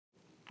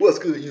What's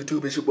good,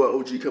 YouTube? It's your boy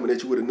OG coming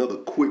at you with another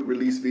quick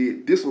release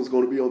vid. This one's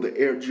going to be on the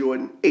Air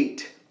Jordan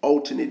 8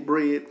 alternate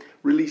Bred.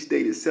 Release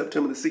date is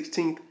September the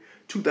 16th,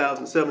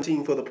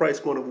 2017 for the price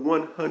point of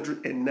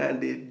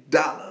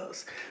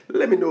 $190.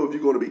 Let me know if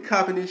you're going to be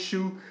copping this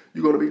shoe,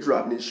 you're going to be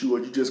dropping this shoe, or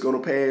you're just going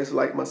to pass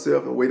like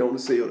myself and wait on the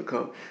sale to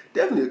come.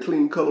 Definitely a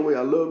clean colorway.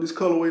 I love this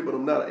colorway, but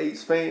I'm not an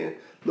 8s fan.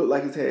 Look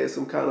like it has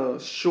some kind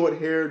of short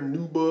hair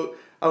nubuck.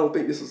 I don't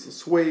think this is a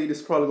suede.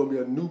 It's probably going to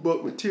be a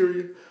nubuck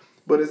material.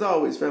 But as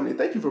always, family,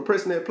 thank you for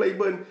pressing that play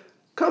button.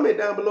 Comment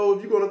down below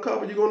if you're going to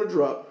cop or you're going to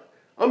drop.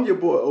 I'm your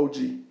boy OG,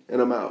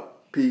 and I'm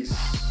out.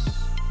 Peace.